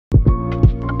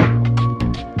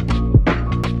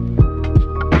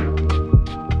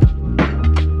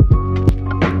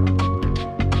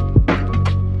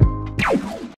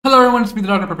everyone, it's me,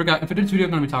 the Dr. Paprika, and for this video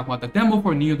I'm going to be talking about the demo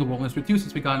for NEO TWEWY with you.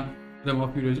 Since we got the demo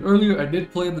a few days earlier, I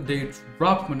did play the day it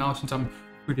dropped, but now since I'm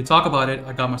free to talk about it,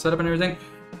 I got my setup and everything.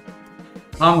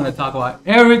 I'm going to talk about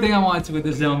everything I wanted to with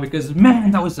this demo because, man,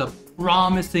 that was a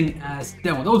promising ass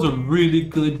demo. That was a really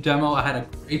good demo. I had a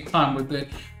great time with it.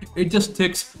 It just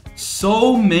ticks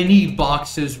so many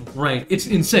boxes right. It's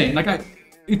insane. Like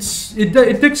it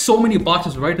ticks so many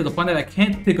boxes right to the point that I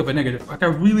can't think of a negative. Like I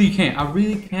really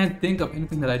can't think of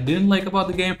anything that I didn't like about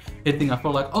the game. Anything I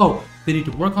felt like, oh, they need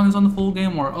to work on this on the full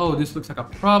game, or oh, this looks like a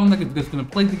problem, like it's gonna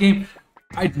play the game.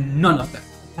 I had none of that.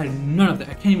 I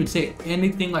can't even say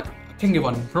anything. Like I can't give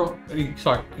out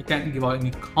I can't give out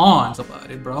any cons about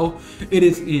it, bro. It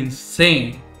is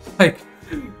insane. Like,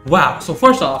 wow. So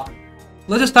first off,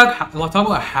 let's talk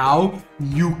about how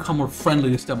newcomer friendly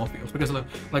this demo feels, because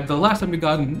like the last time we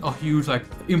got a huge like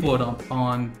info dump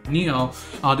on Neo,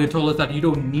 they told us that you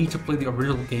don't need to play the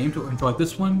original game to enjoy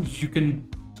this one. You can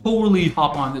totally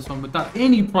hop on this one without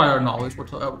any prior knowledge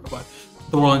whatsoever about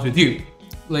the world ends with you.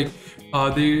 Like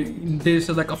they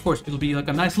said, like, of course it'll be like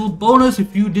a nice little bonus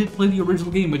if you did play the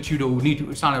original game, but you don't need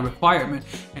to. It's not a requirement.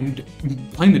 And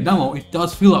playing the demo, it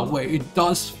does feel that way. It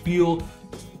does feel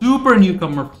super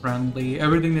newcomer friendly.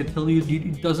 Everything they tell you,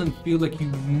 it doesn't feel like you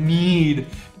need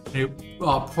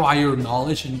prior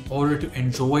knowledge in order to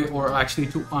enjoy or actually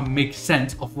to make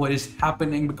sense of what is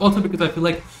happening. But also because I feel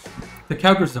like the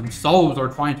characters themselves are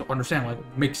trying to understand,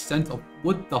 like, make sense of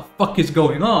what the fuck is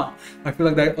going on. I feel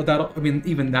like that I mean,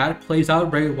 even that plays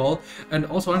out very well. And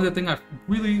also another thing I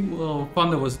really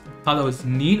thought that was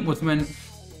neat was when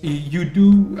you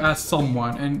do ask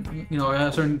someone, and you know,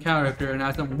 a certain character, and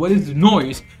ask them what is the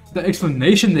noise. The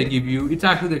explanation they give you, it's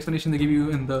actually the explanation they give you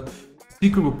in the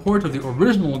secret report of the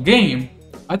original game.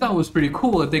 I thought it was pretty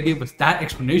cool that they gave us that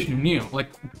explanation in Neo. Like,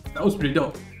 that was pretty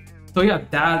dope. So yeah,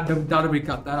 that we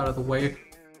got that out of the way.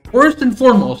 First and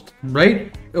foremost,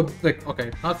 right? Like,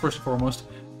 okay, not first and foremost.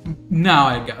 Now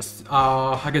I guess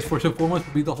first and foremost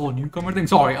would be the whole newcomer thing.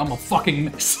 Sorry, I'm a fucking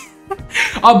mess.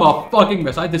 I'm a fucking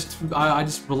mess. I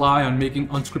just rely on making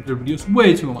unscripted videos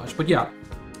way too much. But yeah,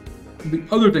 the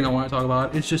other thing I want to talk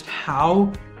about is just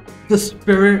how the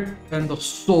spirit and the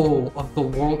soul of the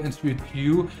world ends with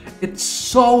you. It's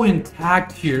so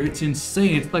intact here. It's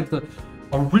insane. It's like the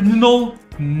original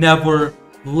never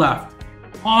left.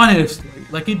 Honestly,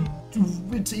 like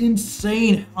it's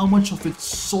insane how much of its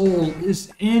soul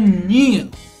is in Neo.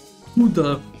 Through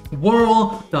the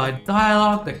world, the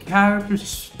dialogue, the characters,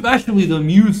 especially the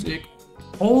music,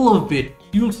 all of it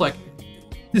feels like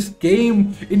this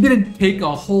game. It didn't take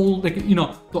a whole, like, you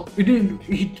know,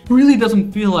 it really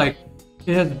doesn't feel like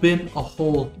it has been a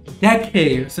whole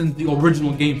decade since the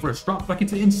original game first dropped. Like,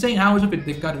 it's insane how much of it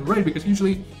they got it right, because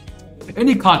usually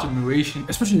any continuation,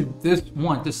 especially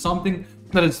this something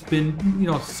that has been, you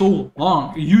know, so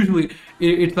long, usually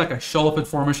it's like a shell of its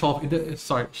former self.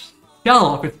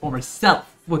 Shell of its former self.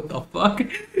 What the fuck?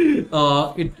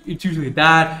 It's usually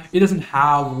that. It doesn't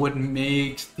have what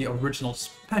makes the original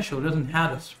special. It doesn't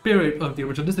have the spirit of the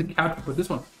original. This is a capture, but this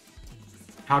one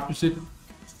captures it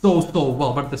so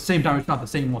well. But at the same time, it's not the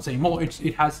same old.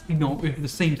 It has, you know, at the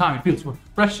same time, it feels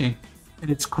refreshing, and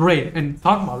it's great. And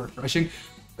talking about refreshing,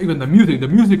 even the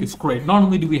music is great. Not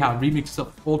only do we have remixes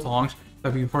of old songs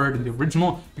that we've heard in the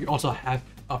original, we also have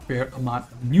a fair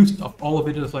amount of new stuff. All of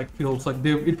it is like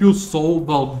it feels so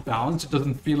well balanced. It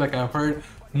doesn't feel like I've heard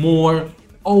more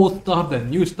old stuff than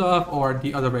new stuff, or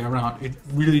the other way around. It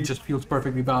really just feels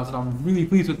perfectly balanced, and I'm really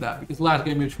pleased with that, because last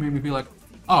game it made me feel like,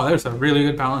 oh, there's a really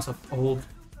good balance of old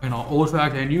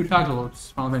tracks and new tracks. Although it's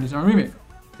Final Fantasy VII Remake,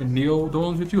 and Neo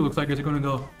TWEWY looks like it's going to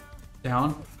go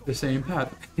down the same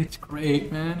path. It's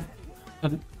great, man.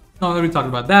 And now that we talked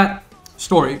about that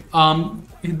story,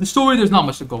 the story, there's not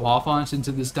much to go off on, since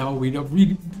in this demo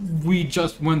we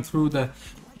just went through the,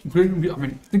 I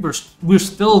mean, I think we're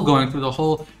still going through the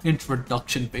whole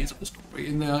introduction phase of the story.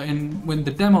 And when the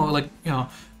demo, like, you know,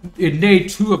 in day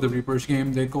 2 of the Reaper's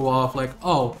game, they go off like,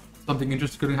 oh, something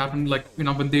interesting could happen, like, you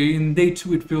know, but in day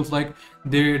 2 it feels like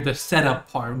they're the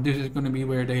setup part. This is going to be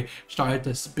where they started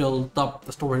to build up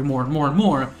the story more and more and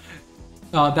more.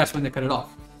 That's when they cut it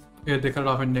off. Yeah, they cut it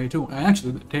off in day 2, and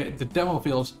actually the demo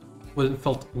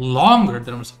felt longer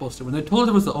than it was supposed to. When they told us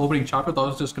it was the opening chapter, I thought it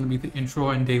was just going to be the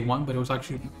intro in day 1, but it was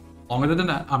actually longer than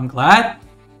that. I'm glad.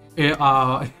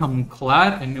 I'm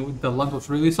glad, and the length was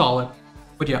really solid.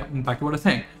 But yeah, back to what I was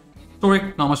saying.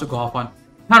 Story, not much to go off on.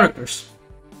 Characters,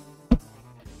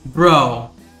 bro.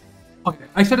 Okay,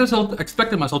 I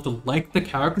expected myself to like the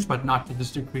characters, but not to this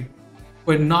degree.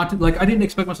 But not to, like, I didn't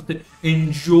expect myself to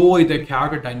enjoy the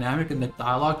character dynamic and the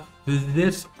dialogue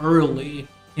this early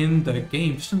in the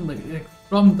game. Just like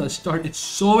from the start. It's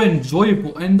so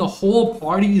enjoyable, and the whole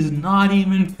party is not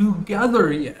even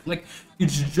together yet. Like,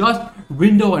 it's just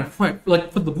Rindo and Fred.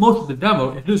 Like, for the most of the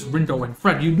demo, it is Rindo and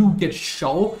Fred. You do get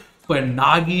Sho, but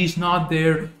Nagi's not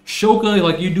there. Shoka,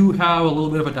 like, you do have a little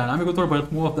bit of a dynamic with her, but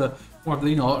it's more of the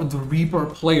you know, the Reaper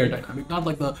player dynamic, not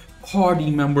like the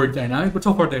party member dynamic. But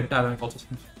so far, the dynamic also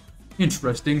seems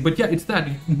interesting. But yeah, it's that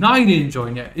Nagi didn't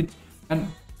join yet.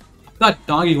 And I thought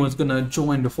Nagi was gonna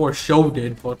join before Sho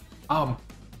did, but I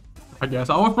guess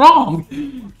I was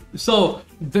wrong. So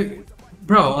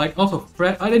bro, like, also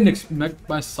Fred, I didn't expect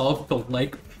myself to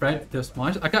like Fred this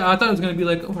much. I thought it was gonna be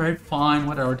like, alright, fine,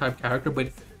 whatever type character,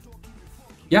 but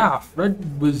yeah,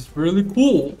 Fred was really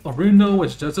cool. Rindo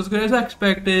was just as good as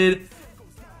expected.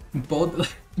 Both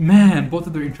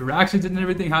of their interactions and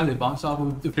everything, how they bounce off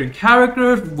of different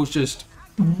characters was just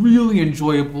really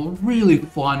enjoyable, really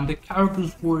fun. The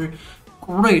characters were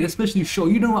great, especially Sho.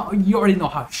 You already know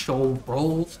how Sho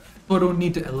rolls, so I don't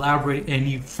need to elaborate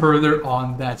any further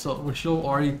on that. So with Sho,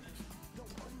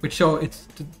 it's,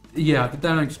 yeah, the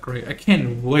dynamic's great. I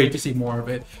can't wait to see more of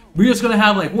it. We're just gonna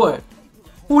have like what,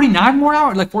 49 more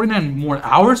hours, like 49 more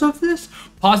hours of this,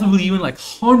 possibly even like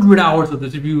 100 hours of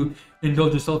this if you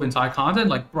indulge yourself in side content.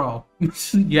 Like, bro,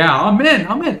 yeah, I'm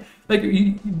in. Like,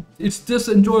 it's just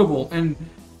enjoyable, and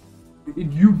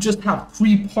you just have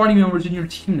 3 party members in your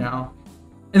team now,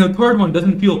 and the third one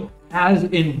doesn't feel as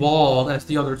involved as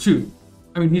the other 2.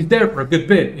 I mean, he's there for a good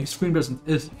bit. His screen presence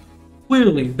is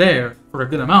clearly there for a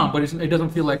good amount, but it doesn't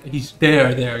feel like he's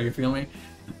there. You feel me?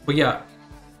 But yeah.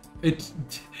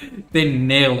 They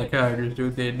nail the characters,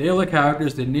 dude. They nail the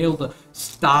characters. They nail the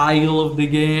style of the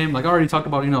game. Like I already talked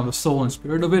about, you know, the soul and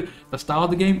spirit of it. The style of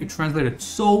the game, it translated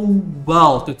so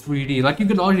well to 3D. Like you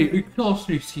could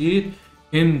also see it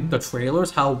in the trailers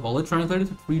how well it translated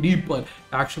to 3D, but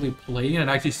actually playing it and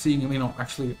actually seeing, you know,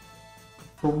 actually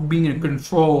being in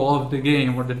control of the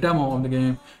game or the demo of the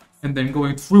game, and then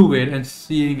going through it and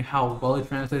seeing how well it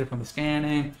translated from the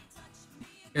scanning,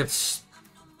 it's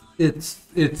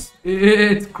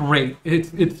great.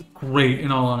 It's great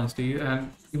in all honesty,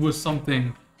 and it was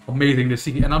something amazing to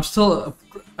see. And I thought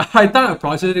I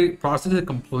processed it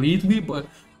completely, but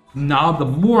now the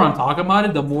more I'm talking about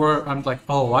it, the more I'm like,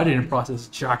 oh, I didn't process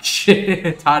jack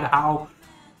shit on how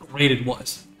great it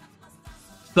was.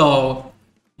 So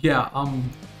yeah,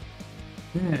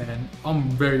 man, I'm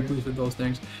very pleased with those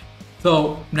things.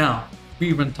 So now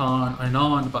we went on and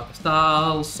on about the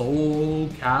style, soul,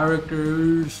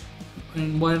 characters,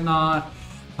 and whatnot.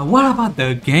 And what about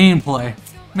the gameplay?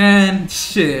 Man,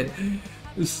 shit.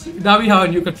 Now we have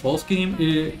a new control scheme,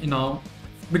 you know,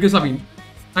 because I mean,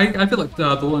 I feel like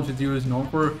the Duel Links is known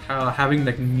for having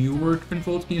like newer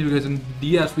control schemes, because in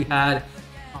DS we had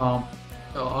a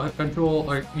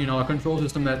control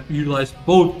system that utilized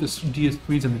both the DS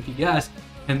screens and the DS.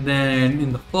 And then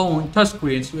in the phone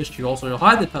touchscreen Switch, you also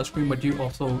had the touchscreen, but you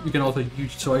can also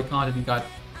use Joy-Con if you got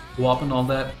WAP and all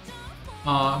that.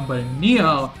 But in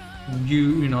Neo,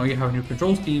 you have a new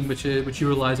control scheme which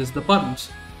utilizes the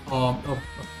buttons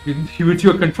with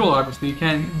your controller. Obviously, you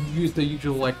can't use the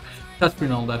usual like touchscreen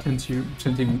and all that since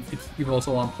it's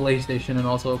also on PlayStation and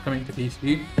also coming to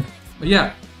PC. But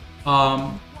yeah,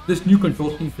 this new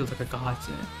control scheme feels like a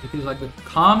godsend. It feels like the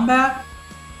combat,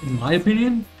 in my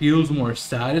opinion, feels more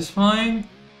satisfying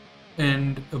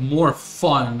and more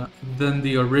fun than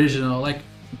the original. Like,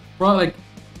 bro, like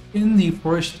in the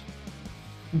first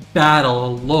battle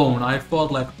alone, I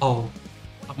felt like, oh,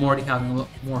 I'm already having a lot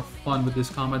more fun with this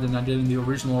combat than I did in the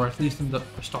original, or at least in the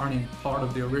starting part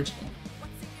of the original.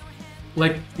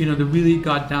 Like, you know, they really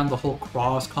got down the whole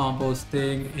cross combos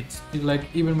thing. It's like,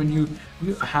 even when you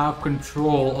have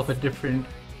control of a different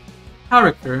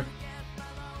character,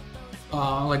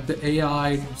 like the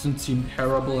AI doesn't seem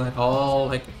terrible at all.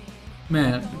 Like,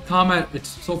 man, the combat,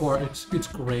 it's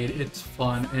great, it's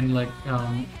fun, and like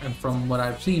and from what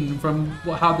I've seen, from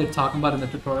how they're talking about in the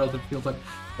tutorials, it feels like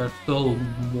there's still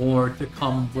more to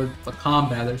come with the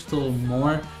combat. There's still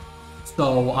more.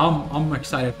 So I'm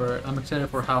excited for it. I'm excited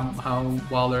for how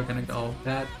well they're gonna go.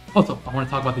 That also, I want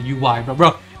to talk about the UI,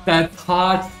 bro. That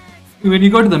thought, when you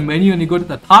go to the menu and you go to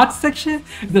the thought section,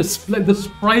 the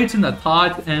sprites in the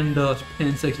thought and the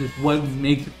pin section is what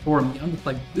makes it for me. I'm just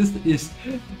like,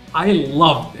 I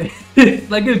love it.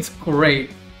 Like, it's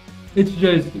great. It's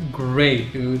just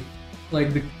great, dude.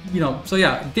 Like, so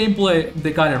yeah, gameplay,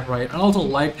 they got it right. I also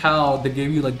liked how they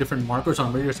gave you like different markers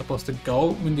on where you're supposed to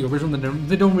go. In the original,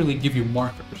 they don't really give you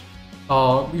markers.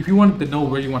 If you wanted to know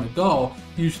where you want to go,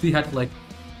 you usually had to like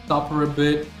stop for a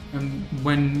bit, and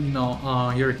when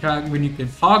when you can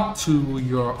talk to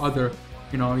your other,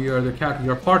 your other character,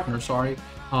 your partner, sorry,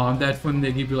 That's when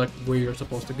they give you like where you're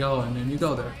supposed to go, and then you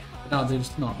go there. But now they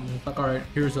just no, it's like, all right,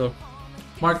 here's a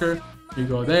marker, you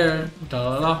go there,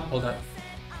 da da da, all that.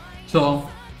 So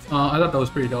I thought that was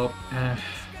pretty dope.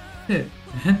 Yeah,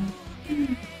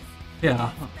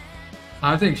 yeah,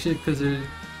 I think shit because it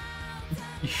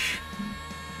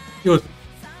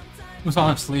was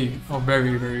honestly a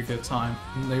very good time.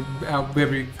 Like a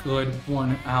very good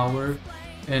 1 hour,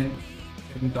 and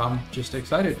I'm just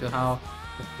excited to how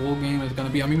the full game is gonna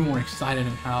be. I'm even more excited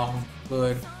at how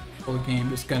good the full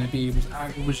game is gonna be.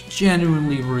 It was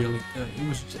genuinely really good. It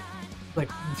was just,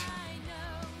 like,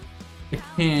 I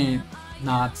can't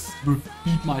not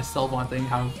repeat myself on saying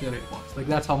how good it was. Like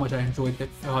that's how much I enjoyed the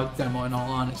demo. In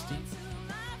all honesty,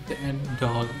 and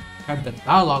the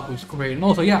dialogue was great, and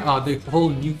also yeah, the whole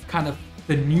new kind of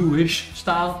the newish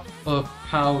style of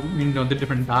how the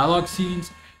different dialogue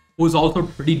scenes was also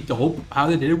pretty dope. How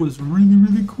they did it was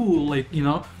really cool. Like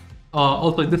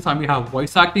also this time we have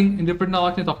voice acting in different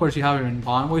dialogue scenes. Of course, you have it in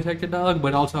non-voice acted dialogue,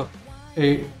 but also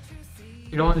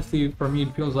honestly for me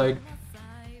it feels like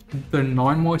the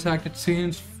non-voice acted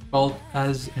scenes felt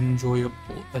as enjoyable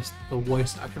as the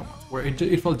voice acted ones, where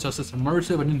it felt just as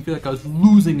immersive. I didn't feel like I was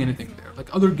losing anything there.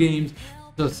 Like other games,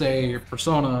 let's say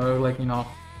Persona, or like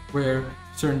where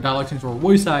certain dialogue scenes were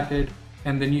voice acted,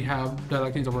 and then you have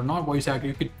dialogue scenes that were not voice acted,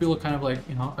 you could feel kind of like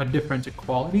a difference in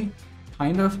quality,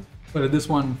 kind of. But at this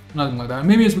one, nothing like that.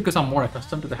 Maybe it's because I'm more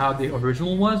accustomed to how the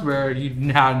original was, where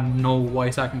you had no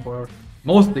voice acting for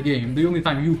most of the game. The only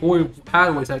time you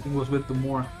had voice acting was with the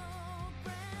more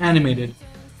animated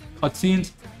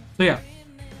cutscenes. So yeah,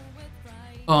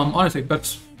 honestly,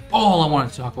 that's all I wanted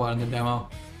to talk about in the demo.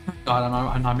 God,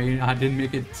 I didn't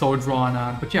make it so drawn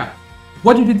out. But yeah,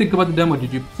 what did you think about the demo?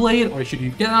 Did you play it, or should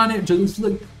you get on it? Just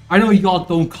like, I know y'all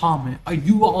don't comment.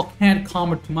 You all can't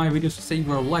comment to my videos to save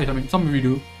your life. I mean, some of you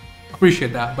do.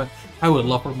 Appreciate that, but I would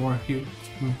love for more of you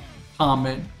to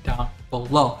comment down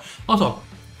below. Also,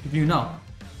 if you know,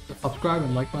 the subscribe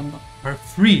and like button are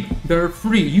free. They're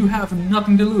free. You have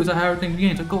nothing to lose. I have everything to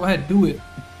gain, so go ahead, do it.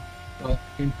 But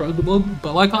you can press the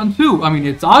bell icon too. I mean,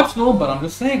 it's optional, but I'm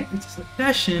just saying it's a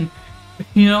suggestion.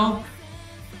 So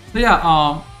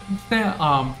yeah,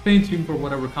 stay tuned for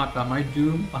whatever content I might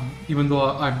do. Even though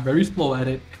I'm very slow at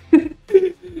it.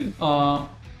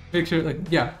 Make sure, like,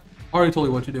 yeah, I already told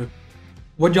you what to do.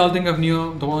 What y'all think of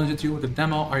NEO TWEWY with the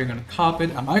demo? Are you gonna cop it?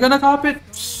 Am I gonna cop it?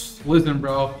 Listen,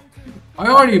 bro, I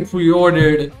already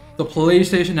pre-ordered the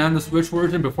PlayStation and the Switch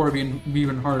version before we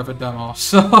even heard of a demo,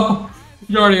 so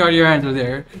you already got your answer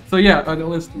there. So yeah,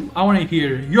 I want to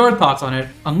hear your thoughts on it.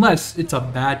 Unless it's a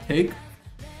bad take,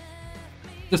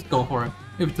 just go for it.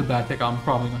 If it's a bad take, I'm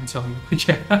probably gonna tell you. But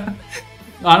yeah,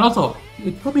 and also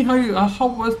tell me how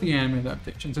was the anime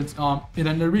adaptation, since it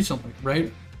ended recently,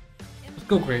 right? Let's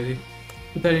go crazy.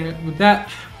 With that,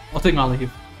 I'll take my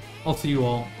leave. I'll see you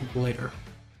all later.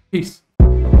 Peace.